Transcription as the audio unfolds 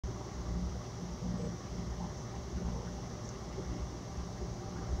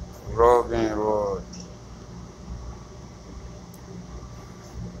Robinhood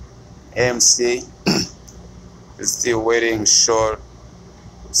MC is still waiting short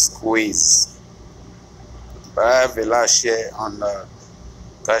squeeze. But I have a last share on the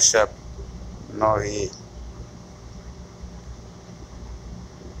Cash App, no hit.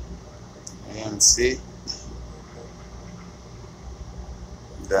 MC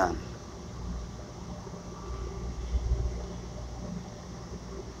done.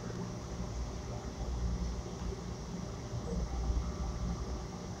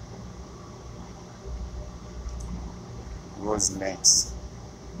 What's next?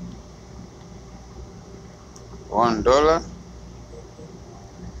 $1.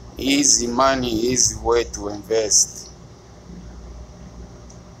 Easy money, easy way to invest.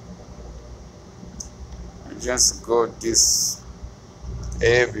 I just got this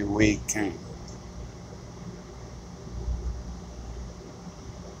every weekend.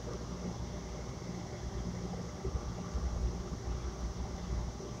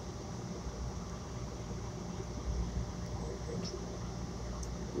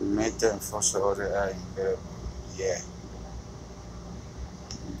 Meta for sure that I available. Yeah.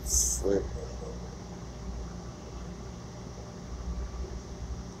 Sweet.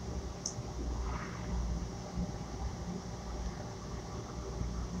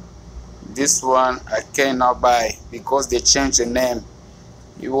 This one I cannot buy because they changed the name.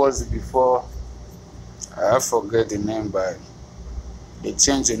 It was before, I forget the name, but they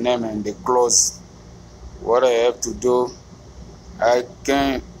changed the name and they closed. What I have to do, I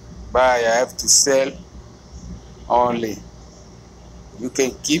can't buy, I have to sell only. You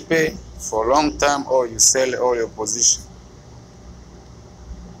can keep it for a long time or you sell all your position.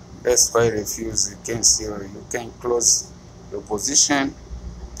 That's why I refuse. You can sell, you can close your position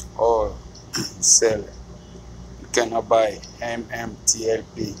or sell it. You cannot buy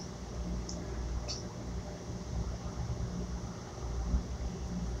MMTLP.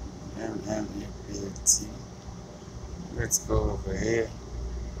 MMLPT. Let's go over here.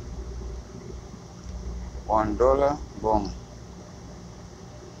 $1. Boom.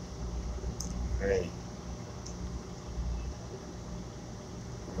 Hey.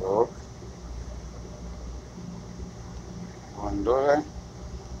 Look. $1.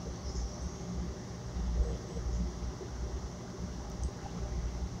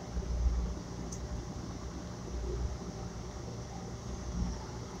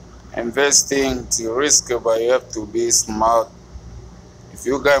 Investing to risk, but you have to be smart. If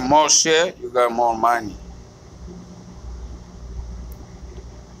you got more share, you got more money.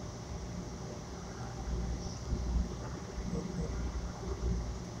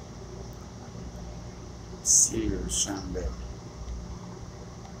 See you, Shambe.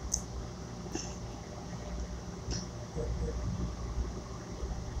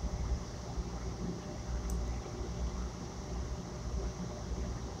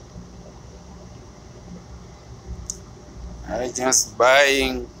 I just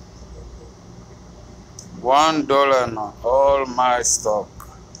buying $1 on all my stock.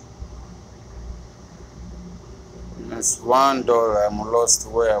 It's $1. I'm lost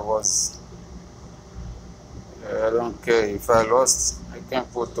where I was. I don't care if I lost. I can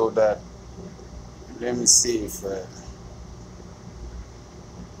put all that. Let me see if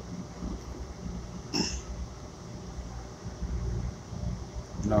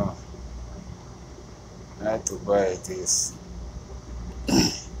no. I had to buy this.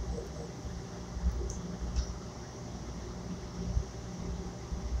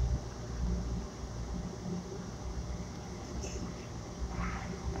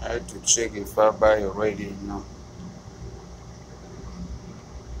 I had to check if I buy already. No.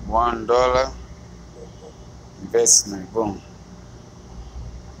 $1 investment. Boom.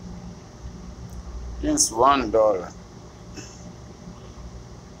 Just $1.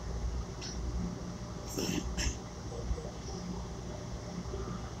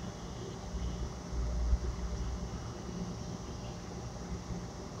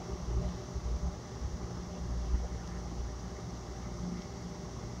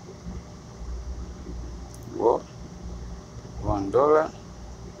 What? $1.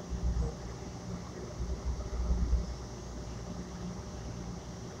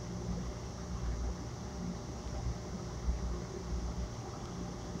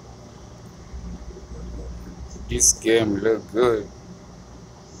 This game look good.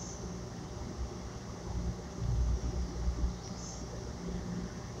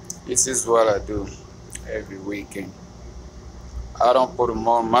 This is what I do every weekend. I don't put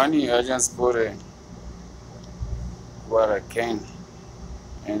more money, I just put what I can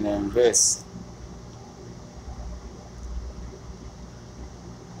and invest.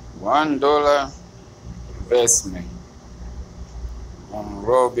 $1 investment on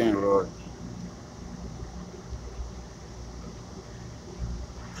Robinhood.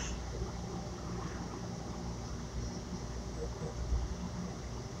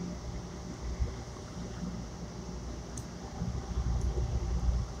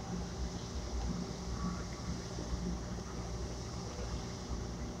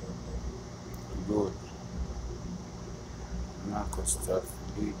 Good. Marco stuff.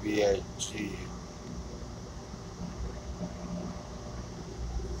 BBIG.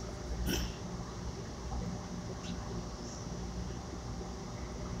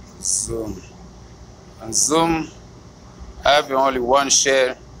 Zoom. On Zoom, I have only one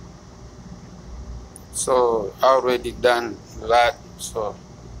share, so I already done that. So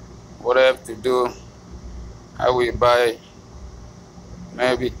what I have to do, I will buy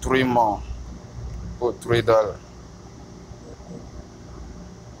maybe 3 more for $3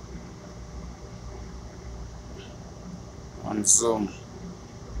 on Zoom,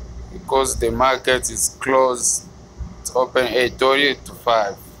 because the market is closed. It's open 8:30 to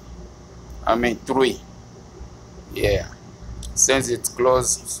 5. I mean 3. Yeah, since it's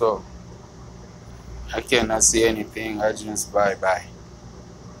closed, so I cannot see anything. I just buy.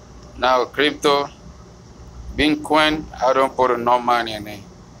 Now crypto, Bitcoin, I don't put no money in it.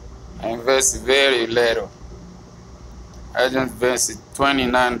 I invest very little. I just invested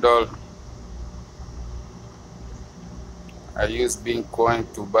 $29. I use Bitcoin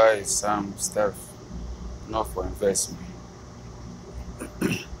to buy some stuff, not for investment.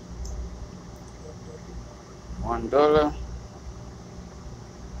 $1.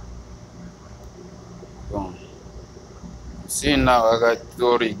 Boom. See, now I got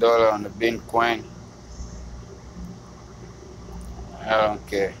 $30 on the Bitcoin. I don't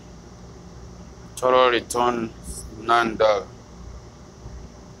care. Total return $9.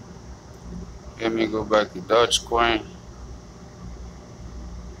 Let me go back to dogecoin.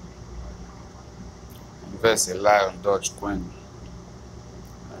 Invest a lot on dogecoin.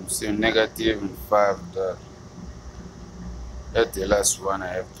 I'm seeing negative in $5. That's the last one I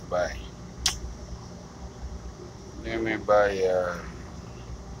have to buy. Let me buy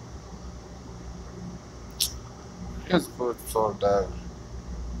just put $4.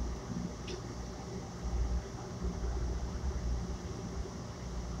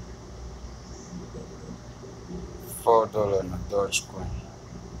 $4 on the dogecoin.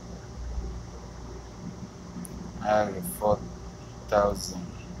 I have 4,000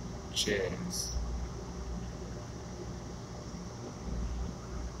 shares.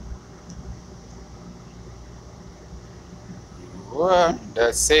 Well,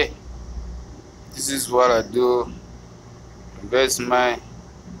 that's it. This is what I do. Investment.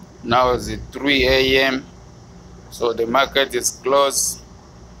 Now it's 3 a.m. so the market is closed.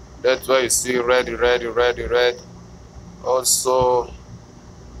 That's why you see red. Also,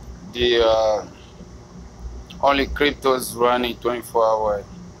 the only cryptos running 24 hours,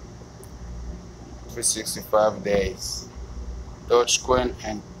 365 days. Dogecoin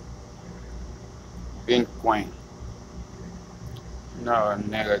and Bitcoin. Now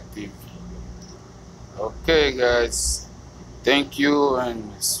negative. Okay, guys. Thank you,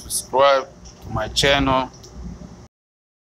 and subscribe to my channel.